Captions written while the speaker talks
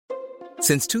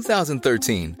Since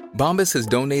 2013, Bombas has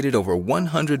donated over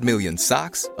 100 million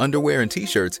socks, underwear, and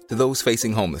T-shirts to those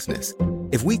facing homelessness.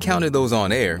 If we counted those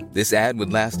on air, this ad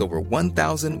would last over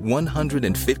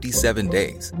 1,157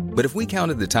 days. But if we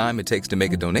counted the time it takes to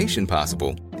make a donation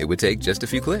possible, it would take just a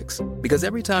few clicks. Because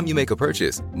every time you make a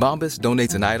purchase, Bombas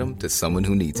donates an item to someone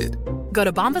who needs it. Go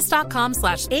to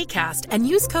bombas.com/ACAST and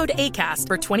use code ACAST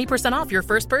for 20% off your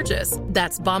first purchase.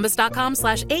 That's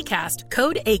bombas.com/ACAST,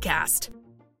 code ACAST.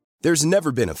 There's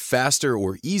never been a faster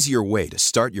or easier way to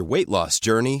start your weight loss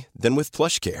journey than with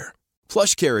PlushCare.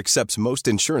 PlushCare accepts most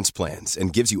insurance plans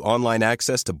and gives you online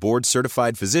access to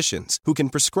board-certified physicians who can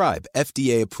prescribe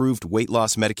FDA-approved weight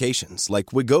loss medications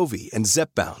like Wegovy and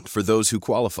Zepbound for those who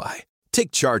qualify.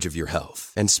 Take charge of your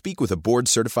health and speak with a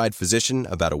board-certified physician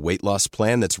about a weight loss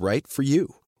plan that's right for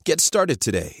you. Get started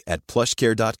today at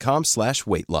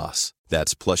plushcare.com/weight loss.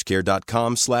 That's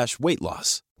plushcare.com/weight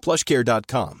loss.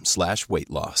 plushcare.com/weight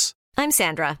loss. I'm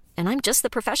Sandra, and I'm just the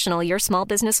professional your small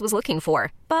business was looking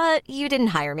for. But you didn't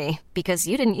hire me because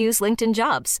you didn't use LinkedIn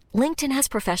Jobs. LinkedIn has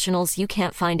professionals you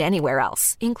can't find anywhere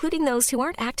else, including those who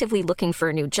aren't actively looking for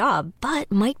a new job,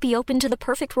 but might be open to the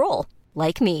perfect role,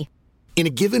 like me. In a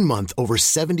given month, over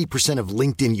 70% of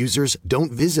LinkedIn users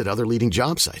don't visit other leading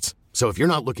job sites. So if you're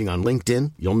not looking on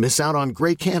LinkedIn, you'll miss out on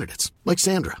great candidates like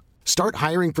Sandra. Start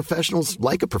hiring professionals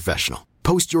like a professional.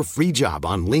 Post your free job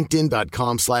on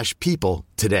linkedin.com/people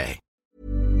today.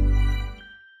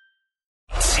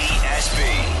 TSB,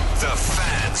 the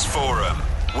Fans Forum,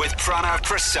 with Pranav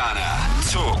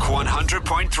Prasana. Talk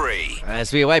 100.3.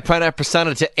 As we await Pranav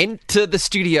Prasana to enter the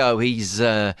studio, he's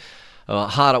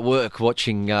hard at work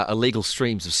watching illegal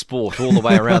streams of sport all the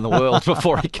way around the world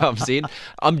before he comes in.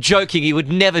 I'm joking, he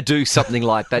would never do something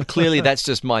like that. Clearly, that's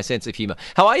just my sense of humour.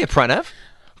 How are you, Pranav?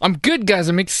 I'm good, guys.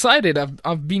 I'm excited.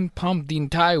 I've been pumped. The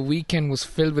entire weekend was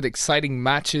filled with exciting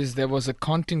matches. There was a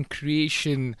content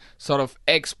creation sort of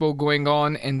expo going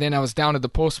on, and then I was down at the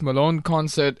Post Malone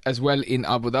concert as well in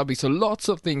Abu Dhabi. So lots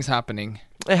of things happening.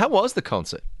 Hey, how was the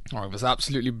concert? Oh, it was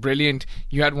absolutely brilliant.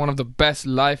 You had one of the best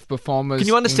live performers. Can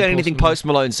you understand anything Post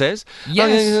Malone says?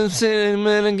 Yes. I'm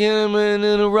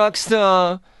a rock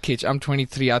star. Kitch, I'm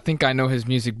 23. I think I know his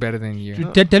music better than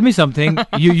you. Tell me something.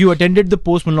 You attended the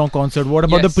Post Malone concert. What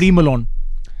about the pre-Malone?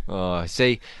 Oh,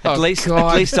 see, at least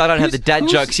I don't have the dad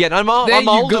jokes yet. I'm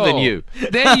older than you.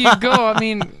 There you go. I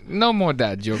mean, no more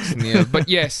dad jokes, Neil. But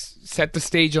yes, set the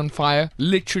stage on fire,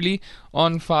 literally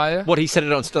on fire. What, he set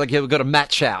it on, like we got a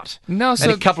match out? No,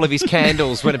 and a couple of his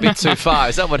candles went a bit too far.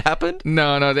 Is that what happened?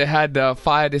 No, they had a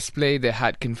fire display, they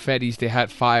had confettis, they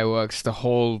had fireworks, the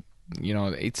whole... You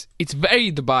know, it's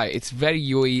very Dubai. It's very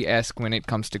UAE-esque when it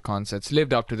comes to concerts.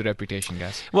 Lived up to the reputation,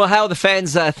 guys. Well, how are the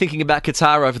fans thinking about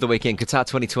Qatar over the weekend? Qatar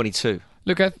 2022.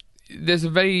 Look, there's a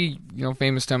very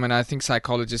famous term, and I think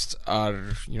psychologists are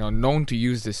known to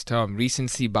use this term: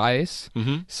 recency bias.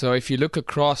 Mm-hmm. So if you look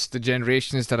across the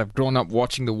generations that have grown up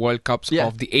watching the World Cups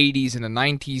of the 80s and the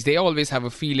 90s, they always have a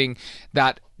feeling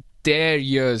that their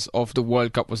years of the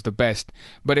World Cup was the best.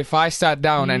 But if I sat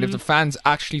down and if the fans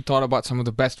actually thought about some of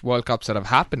the best World Cups that have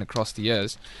happened across the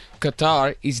years,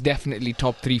 Qatar is definitely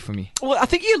top 3 for me. Well, I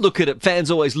think you look at it,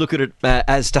 fans always look at it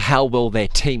as to how well their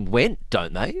team went,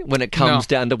 don't they? When it comes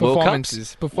down to World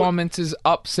Cups. Performances,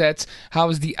 upsets, how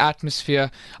is the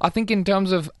atmosphere? I think in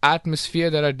terms of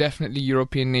atmosphere, there are definitely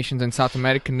European nations and South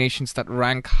American nations that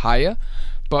rank higher.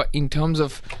 But in terms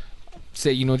of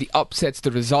say, the upsets,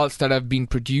 the results that have been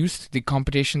produced, the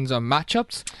competitions or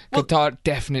matchups, Qatar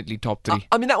definitely top 3.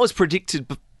 I mean, that was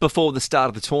predicted before the start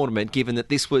of the tournament, given that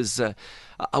this was a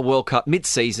World Cup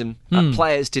mid-season.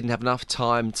 Players didn't have enough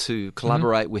time to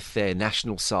collaborate with their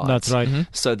national sides. That's right.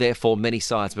 So therefore, many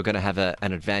sides were going to have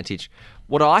an advantage.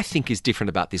 What I think is different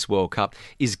about this World Cup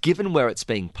is, given where it's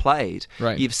being played,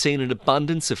 you've seen an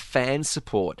abundance of fan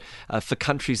support for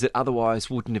countries that otherwise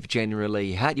wouldn't have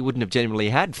generally had. You wouldn't have generally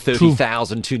had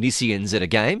 30,000 Tunisians at a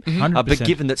game. But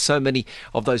given that so many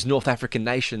of those North African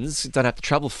nations don't have to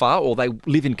travel far, or they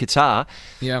live in Qatar,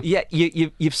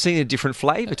 you've seen a different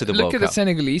flavour to the World Cup. Look at the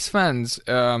Senegalese fans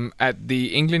at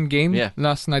the England game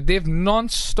last night. They've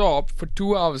non-stop for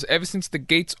 2 hours, ever since the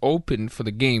gates opened for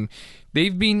the game.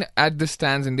 They've been at the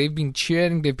stands and they've been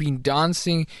cheering, they've been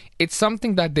dancing. It's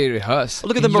something that they rehearse.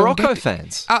 Look at the Morocco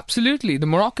fans. Absolutely. The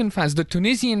Moroccan fans, the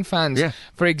Tunisian fans. Yeah.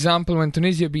 For example, when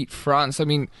Tunisia beat France, I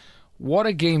mean, what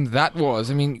a game that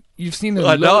was. I mean, you've seen the...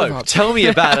 I know. Tell me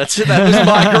about it. That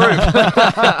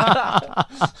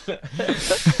was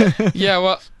my group. Yeah,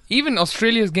 well, even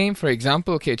Australia's game, for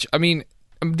example, Kitch, I mean,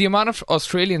 the amount of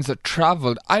Australians that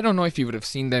travelled, I don't know if you would have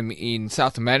seen them in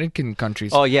South American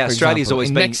countries. Oh, yeah, Australia's always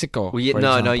in been... Mexico,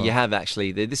 no, you have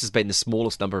actually. This has been the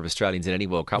smallest number of Australians in any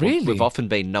World Cup. Really? We've often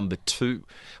been number 2,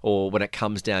 or when it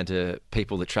comes down to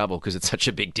people that travel, because it's such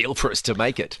a big deal for us to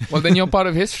make it. Well, then you're part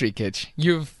of history, Kitch.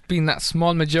 You've been that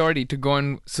small majority to go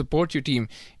and support your team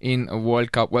in a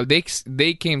World Cup. Well,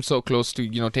 they came so close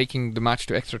to taking the match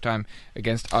to extra time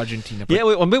against Argentina. Yeah,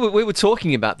 we were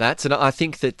talking about that, and I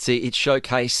think that it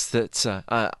showcased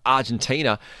that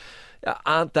Argentina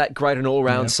aren't that great an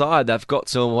all-round side. They've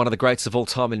got one of the greats of all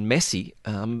time in Messi.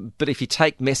 But if you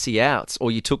take Messi out,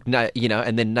 or you took and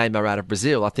then Neymar out of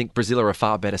Brazil, I think Brazil are a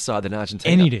far better side than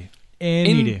Argentina.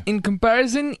 Any day. In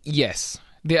comparison, yes,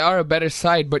 they are a better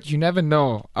side, but you never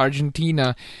know.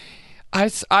 Argentina, I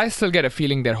still get a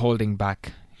feeling they're holding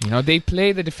back. They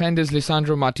play the defenders,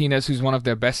 Lisandro Martinez, who's one of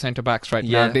their best centre-backs right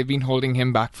now. They've been holding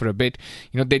him back for a bit.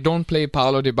 They don't play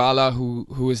Paulo Dybala,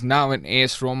 who is now an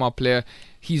AS Roma player.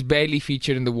 He's barely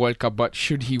featured in the World Cup, but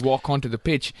should he walk onto the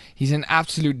pitch, he's an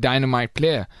absolute dynamite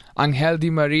player. Angel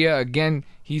Di Maria, again,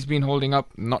 he's been holding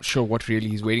up. Not sure what really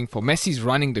he's waiting for. Messi's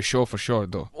running the show for sure,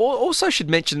 though. Also should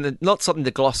mention that, not something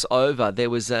to gloss over,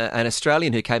 there was an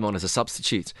Australian who came on as a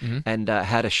substitute and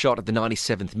had a shot at the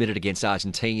 97th minute against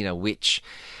Argentina, which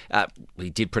he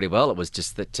did pretty well. It was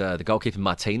just that the goalkeeper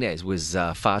Martinez was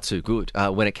far too good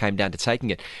when it came down to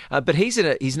taking it. But his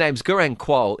name's Gurang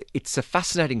Kwol. It's a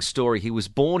fascinating story. He was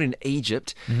born in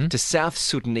Egypt to South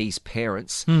Sudanese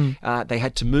parents. They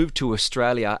had to move to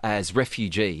Australia as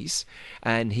refugees,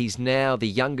 and he's now the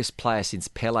youngest player since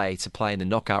Pelé to play in the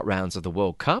knockout rounds of the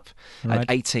World Cup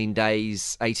at 18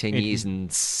 years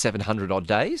and 700 odd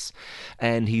days.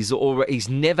 And he's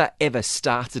never ever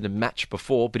started a match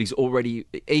before, but he's already,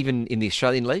 even in the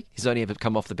Australian League, he's only ever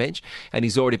come off the bench, and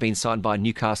he's already been signed by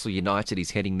Newcastle United.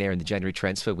 He's heading there in the January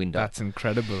transfer window. That's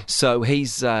incredible. So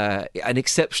he's an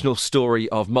exceptional story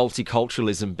of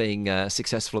multiculturalism being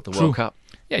successful at the World Cup.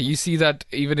 Yeah, you see that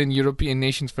even in European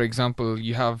nations, for example,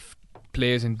 you have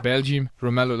players in Belgium.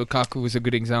 Romelu Lukaku is a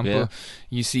good example. Yeah.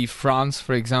 You see France,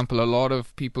 for example, a lot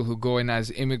of people who go in as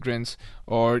immigrants,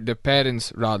 or the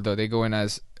parents rather, they go in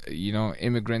as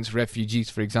immigrants, refugees,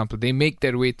 for example. They make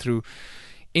their way through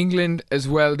England as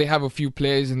well. They have a few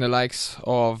players in the likes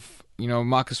of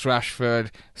Marcus Rashford,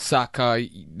 Saka,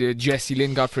 Jesse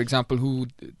Lingard, for example, who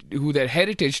their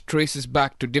heritage traces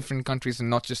back to different countries and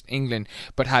not just England,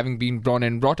 but having been born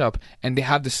and brought up, and they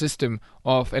have the system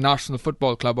of an Arsenal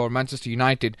Football Club or Manchester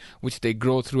United, which they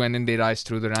grow through and then they rise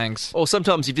through the ranks. Or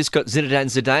sometimes you've just got Zinedine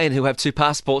Zidane, who have 2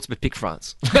 passports but pick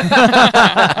France. We're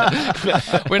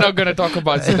not going to talk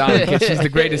about Zidane, because he's the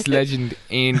greatest legend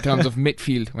in terms of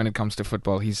midfield when it comes to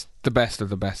football. He's the best of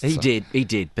the best. He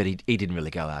did, but he didn't really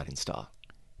go out in style.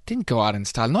 Didn't go out in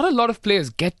style. Not a lot of players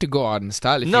get to go out in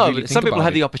style. But some people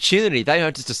have the opportunity. They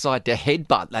don't just decide to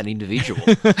headbutt that individual.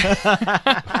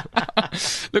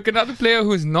 Look, another player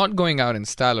who's not going out in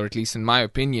style, or at least in my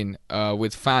opinion,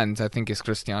 with fans, I think is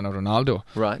Cristiano Ronaldo.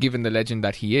 Right. Given the legend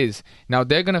that he is. Now,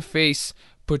 they're going to face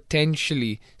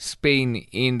potentially Spain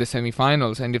in the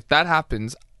semi-finals, and if that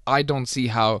happens, I don't see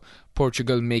how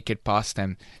Portugal make it past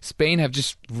them. Spain have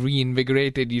just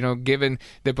reinvigorated, given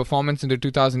their performance in the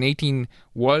 2018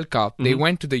 World Cup. They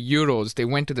went to the Euros, they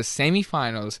went to the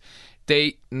semi-finals,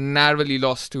 they narrowly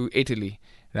lost to Italy,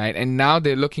 right? And now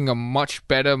they're looking a much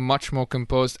better, much more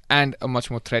composed, and a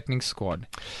much more threatening squad.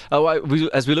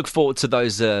 As we look forward to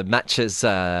those matches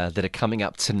that are coming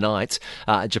up tonight,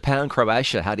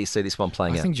 Japan-Croatia, how do you see this one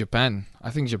playing out? I think Japan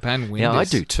win this. Yeah, I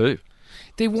do too.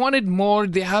 They wanted more,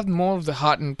 they have more of the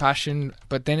heart and passion,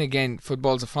 but then again,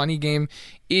 football's a funny game.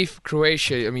 If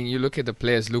Croatia, you look at the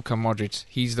players, Luka Modric,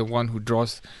 he's the one who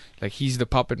draws, he's the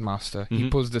puppet master. He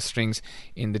pulls the strings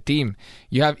in the team.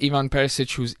 You have Ivan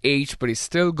Perisic, who's aged, but he's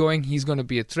still going. He's going to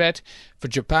be a threat. For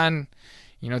Japan,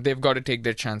 they've got to take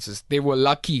their chances. They were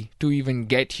lucky to even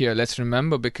get here, let's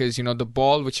remember, because, the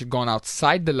ball which had gone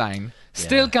outside the line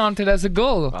still counted as a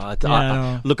goal.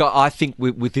 Look, I think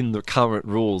within the current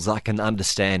rules, I can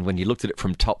understand when you looked at it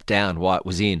from top down why it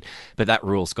was in, but that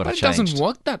rule's got to change. It doesn't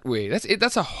work that way.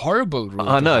 That's a horrible rule.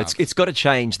 I know, it's got to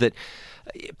change that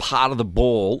part of the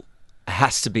ball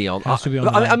has to be on.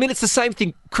 I mean, it's the same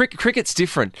thing. Cricket's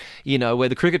different, where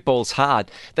the cricket ball's hard.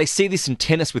 They see this in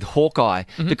tennis with Hawkeye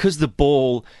because the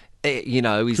ball,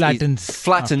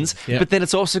 flattens, but then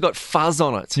it's also got fuzz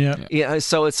on it.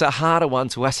 So it's a harder one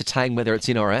to ascertain whether it's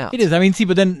in or out. It is.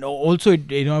 But then also,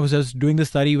 I was just doing the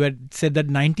study where it said that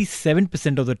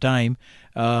 97% of the time,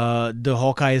 the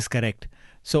Hawkeye is correct.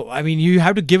 So, I mean, you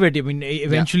have to give it. I mean,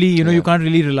 eventually, you can't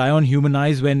really rely on human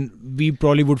eyes when we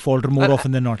probably would falter more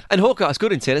often than not. And Hawkeye's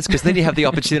good in tennis because then you have the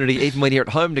opportunity, even when you're at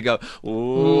home, to go,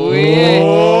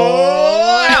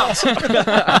 out.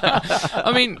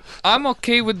 I mean, I'm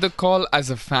okay with the call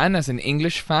as a fan, as an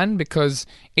English fan, because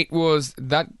it was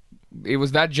that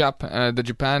the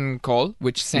Japan call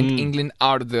which sent England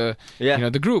out of the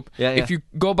the group. If you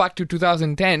go back to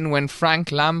 2010 when Frank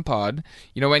Lampard,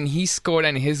 when he scored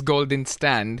and his goal didn't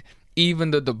stand,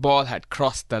 even though the ball had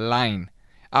crossed the line.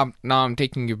 Now I'm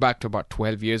taking you back to about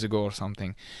 12 years ago or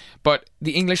something. But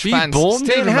the English fans still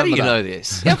remember How do you that. know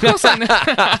this? Yeah, of course I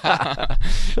know.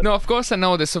 No, of course I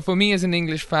know this. So for me as an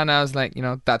English fan, I was like,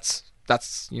 that's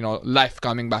life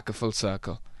coming back a full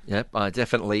circle. Yep, I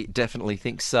definitely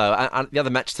think so. The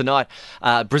other match tonight,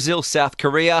 Brazil, South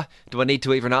Korea. Do I need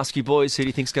to even ask you boys, who do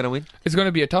you think's going to win? It's going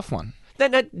to be a tough one.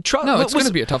 It's going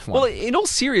to be a tough one. Well, in all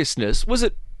seriousness, was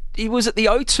it the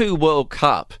O2 World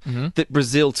Cup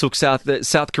that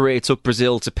South Korea took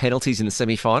Brazil to penalties in the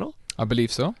semi-final? I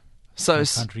believe so. I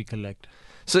can't recollect.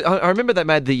 So I remember they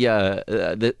made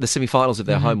the semi-finals of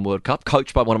their home World Cup,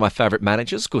 coached by one of my favourite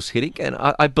managers, Gus Hiddink, and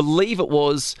I believe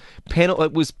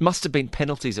must have been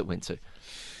penalties it went to.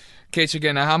 Cage,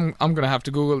 again, I'm going to have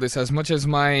to Google this. As much as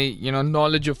my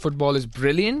knowledge of football is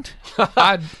brilliant,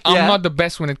 I'm not the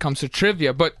best when it comes to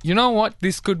trivia. But you know what?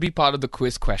 This could be part of the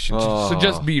quiz questions. So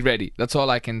just be ready. That's all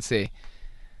I can say.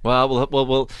 Well,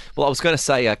 I was going to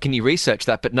say, can you research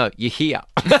that? But no, you're here.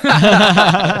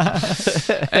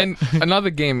 And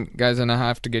another game, guys, and I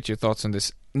have to get your thoughts on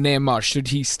this. Neymar, should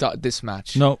he start this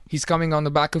match? No. He's coming on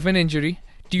the back of an injury.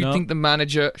 Do you think the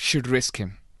manager should risk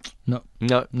him? No.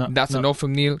 That's a no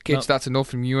from Neil. Cage, that's a no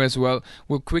from you as well.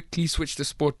 We'll quickly switch the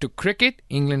sport to cricket.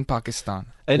 England, Pakistan.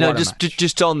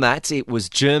 Just on that, it was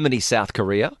Germany, South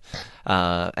Korea,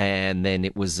 and then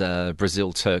it was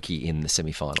Brazil, Turkey in the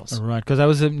semi-finals. Right, because I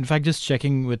was in fact just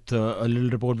checking with a little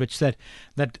report which said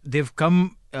that they've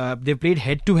played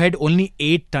head-to-head only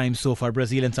 8 times so far,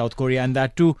 Brazil and South Korea, and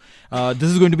that too, this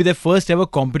is going to be their first ever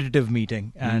competitive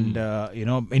meeting. And,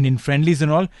 in friendlies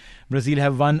and all, Brazil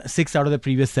have won 6 out of the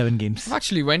previous 7 games. I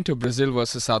actually went to Brazil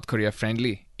versus South Korea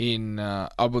friendly in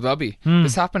Abu Dhabi.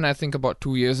 This happened, I think, about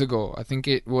 2 years ago. I think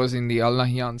it was in the Al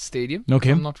Nahyan Stadium, if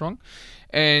I'm not wrong.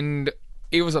 And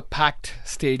it was a packed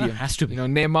stadium. It has to be.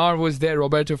 Neymar was there,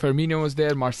 Roberto Firmino was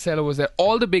there, Marcelo was there,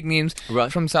 all the big names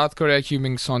from South Korea,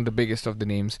 Heung-min Son, the biggest of the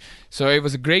names. So it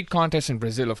was a great contest in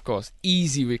Brazil, of course.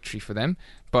 Easy victory for them.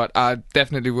 But I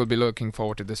definitely will be looking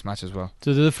forward to this match as well.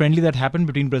 So there's a friendly that happened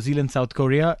between Brazil and South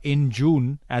Korea in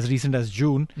June, as recent as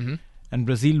June, and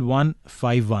Brazil won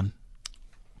 5-1.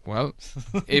 Well,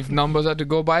 if numbers are to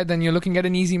go by, then you're looking at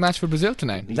an easy match for Brazil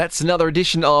tonight. That's another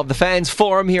edition of the Fans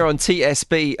Forum here on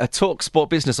TSB, a Talk Sport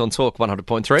Business on Talk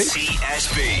 100.3.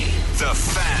 TSB, the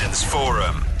Fans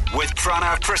Forum, with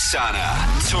Pranav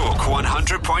Prasana, Talk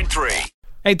 100.3.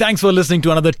 Hey, thanks for listening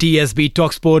to another TSB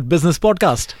TalkSport Business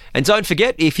Podcast. And don't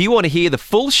forget, if you want to hear the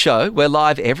full show, we're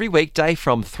live every weekday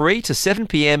from 3 to 7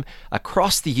 p.m.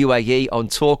 across the UAE on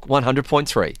Talk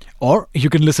 100.3. Or you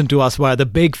can listen to us via the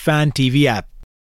Big Fan TV app.